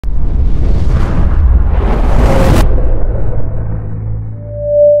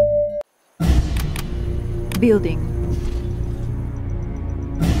Building.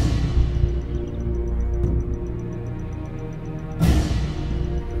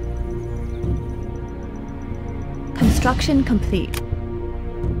 Construction complete.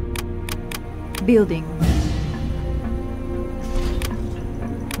 Building.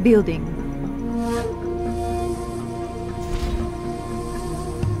 Building.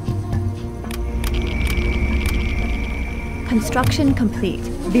 Construction complete.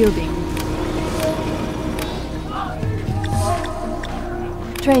 Building.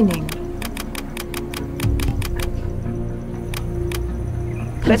 Training.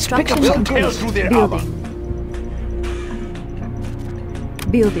 Let's pick up Construction some complete. tails through their Building.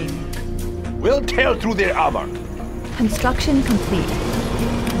 Building. We'll tear through their armor. Construction complete.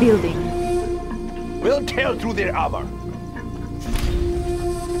 Building. We'll tear through their armor.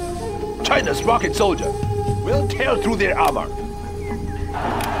 China's rocket soldier. We'll tear through their armor.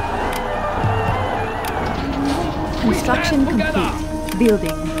 Construction complete.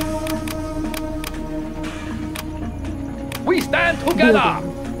 Building. We stand together.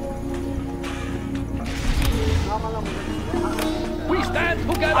 We stand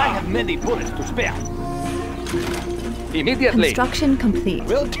together. I have many bullets to spare. Immediately. Construction complete.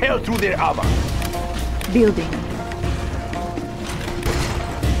 We'll tear through their armor. Building.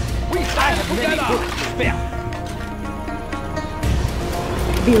 We stand together. Bullets to spare.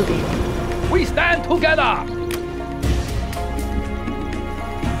 Building. We stand together.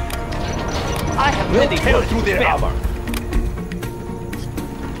 I have many bullets through their armor.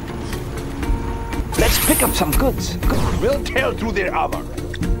 Let's pick up some goods. We'll tear through their armor.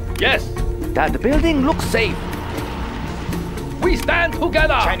 Yes. That building looks safe. We stand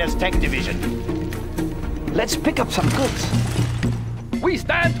together. China's tank division. Let's pick up some goods. We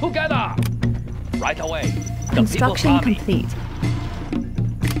stand together. Right away. Construction complete.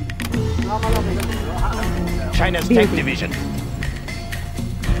 China's Building. tank division.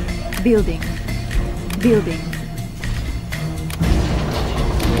 Building. Building.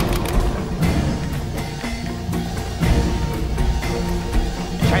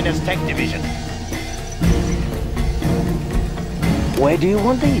 China's tank division. Where do you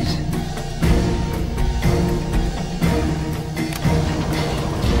want these?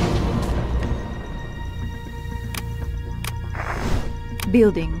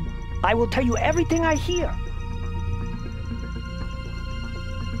 Building. I will tell you everything I hear.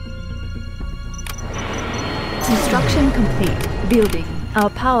 Construction complete. Building. Our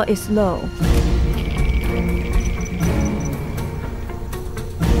power is low.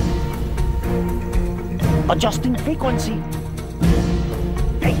 Adjusting frequency.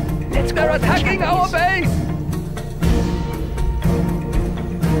 Hey, let's go. They're attacking our base.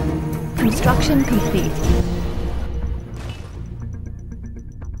 Construction complete.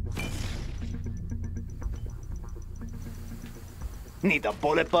 Need a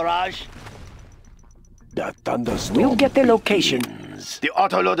bullet barrage? The thunderstorm. We'll get the location. The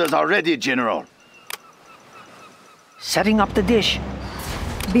autoloaders are ready, General. Setting up the dish.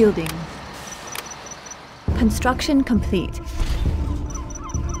 Building. Construction complete.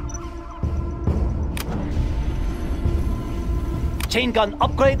 Chain gun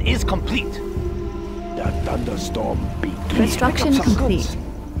upgrade is complete. The thunderstorm begins. Construction Pick up some complete. goods.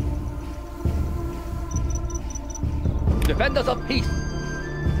 Defenders of peace.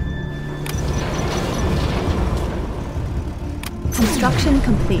 Construction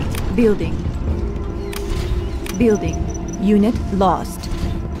complete. Building. Building. Unit lost.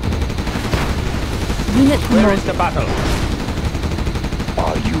 Unit Where is promoted. the battle?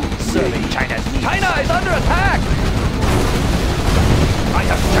 Are you Serving China's needs. China is under attack. I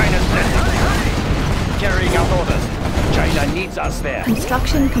have China's blessing. Carrying out orders. China needs us there.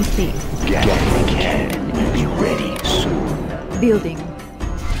 Construction complete. Gatling cannon will be ready soon. Building.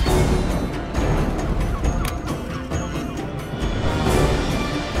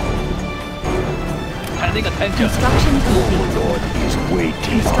 Standing attention. Construction complete. Lord is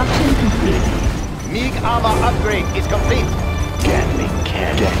waiting. Construction complete. MiG armor upgrade is complete. Gatling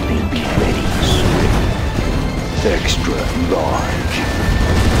cannon will be ready soon. Extra large.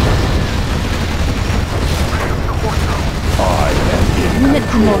 I am in Unit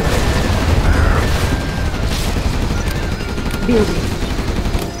control. promoted. Building.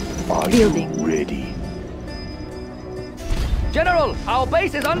 Are Building. you ready? General, our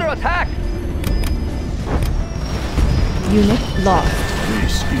base is under attack. Unit lost.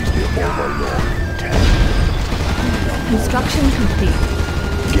 This is the Overlord tank. Construction complete.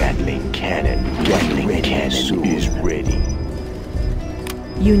 Gatling cannon. Gatling cannon is ready.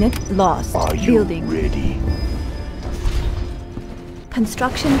 Unit lost. Are you Building. ready?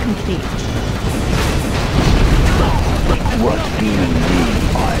 Construction complete. What do you need?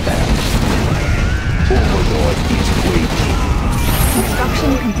 I am. Overlord is waiting.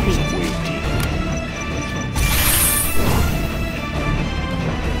 Construction complete. Waiting.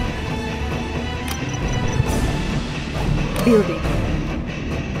 Building.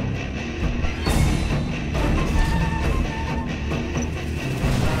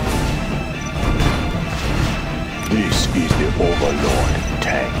 This is the Overlord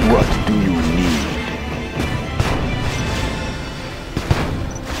tank. What do you need?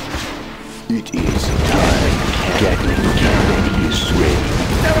 It is time. Gatling cannon is ready.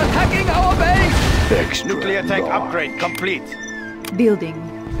 They're attacking our base! Extra Nuclear tank large. upgrade complete. Building.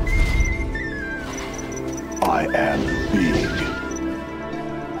 I am big.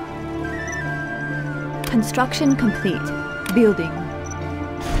 Construction complete. Building.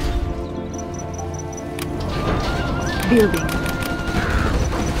 Building.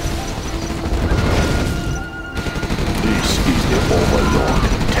 This is the Overlord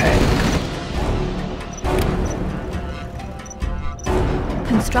tank.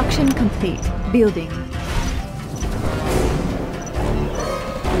 Construction complete. Building.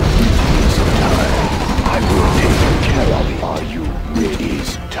 It's time. I will take care of it. Are you ready?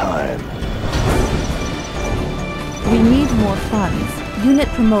 It's time. We need more funds. Unit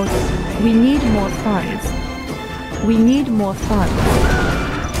promoted. We need more funds. We need more funds.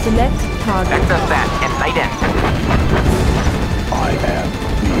 Select target. Exocet enlightened. I am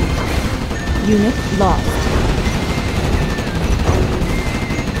big. Unit lost.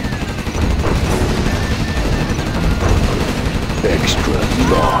 Extra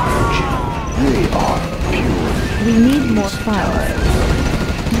large. They are pure. We need more It's funds. time.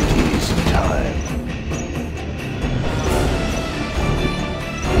 It is time.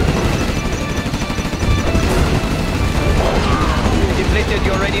 Depleted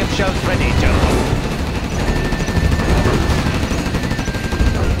uranium shells ready, General.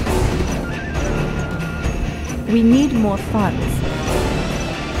 We need more funds.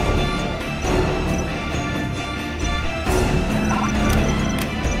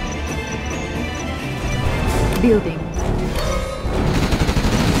 Building.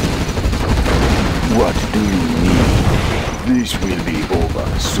 What do you need? This will be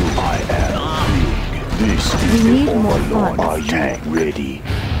over soon. I am big. This is We need the more Overlord. funds. Are you ready?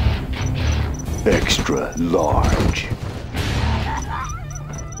 Extra large.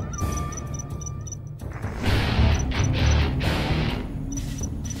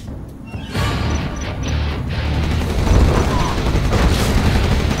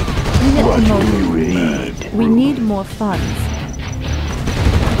 Unit What do promoted. you need? We need more funds.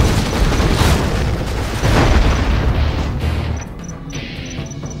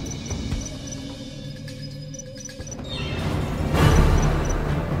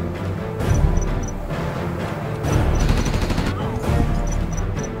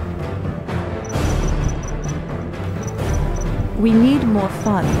 We need more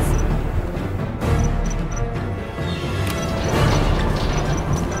funds.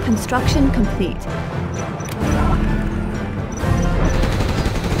 Construction complete.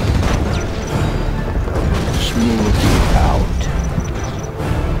 Smooth it out.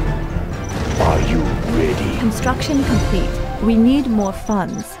 Are you ready? Construction complete. We need more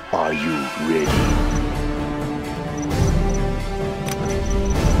funds. Are you ready?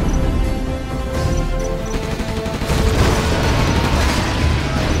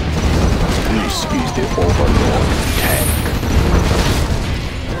 This is the Overlord tank.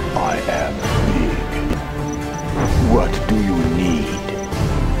 I am big. What do you need?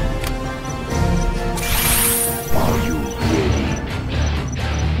 Are you ready?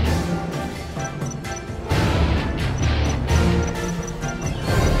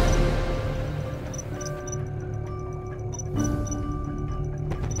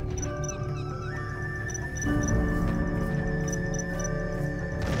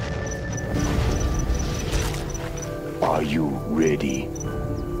 Are you ready?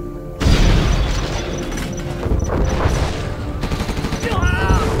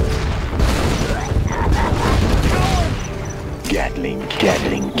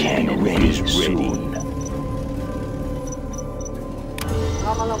 Gatling cannon is ready.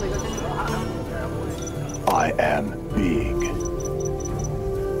 I am big.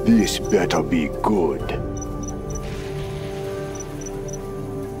 This better be good.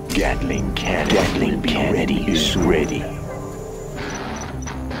 Gatling cannon is ready.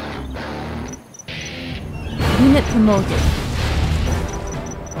 Unit promoted.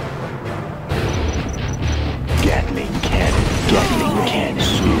 Gatling cannon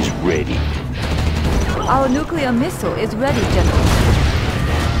is ready. Our nuclear missile is ready, General.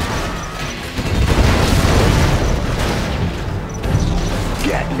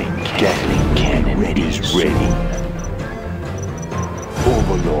 is ready.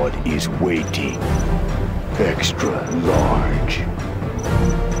 Overlord is waiting. Extra large.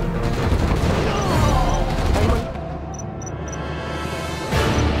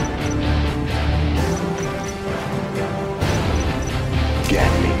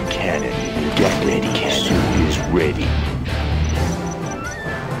 Gatling cannon. Gatling cannon is ready.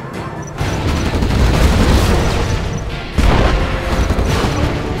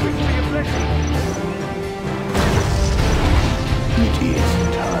 It is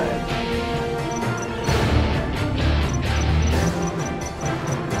time.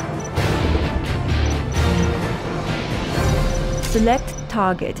 Select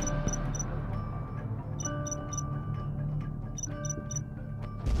target.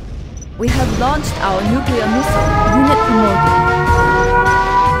 We have launched our nuclear missile. Unit promoted.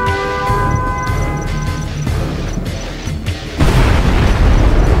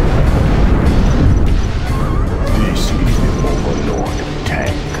 This is the Overlord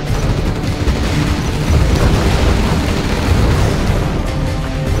tank.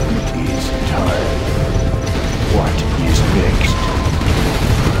 It is time. What is next?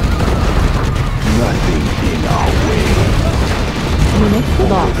 Nothing in our way. Unit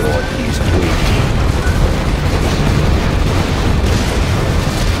lost. Overlord is waiting.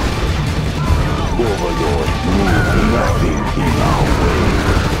 Overlord, move. Nothing in our way.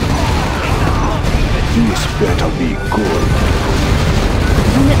 This better be good.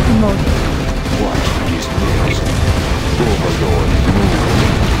 Unit promoted. What is next? Overlord, move.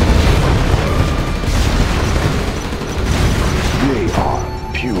 They are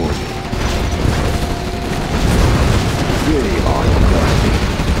puny. They are nothing.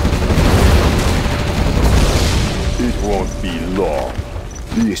 It won't be long.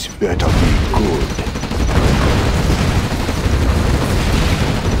 This better be good.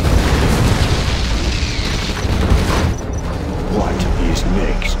 What is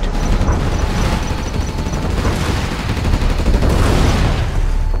next?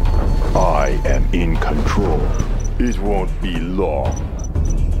 I am in control. It won't be long.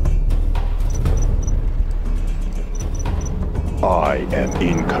 I am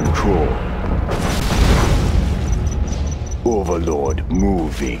in control. Overlord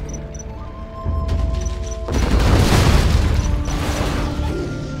moving.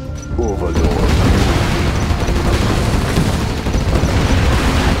 Overlord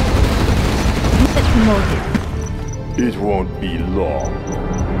Unit promoted. moving. It won't be long.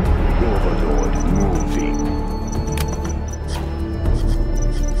 Overlord moving.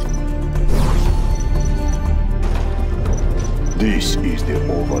 This is the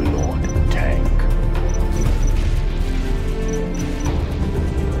Overlord tank.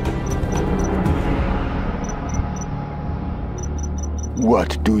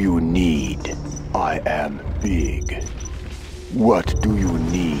 What do you need? I am big. What do you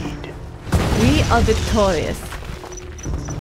need? We are victorious.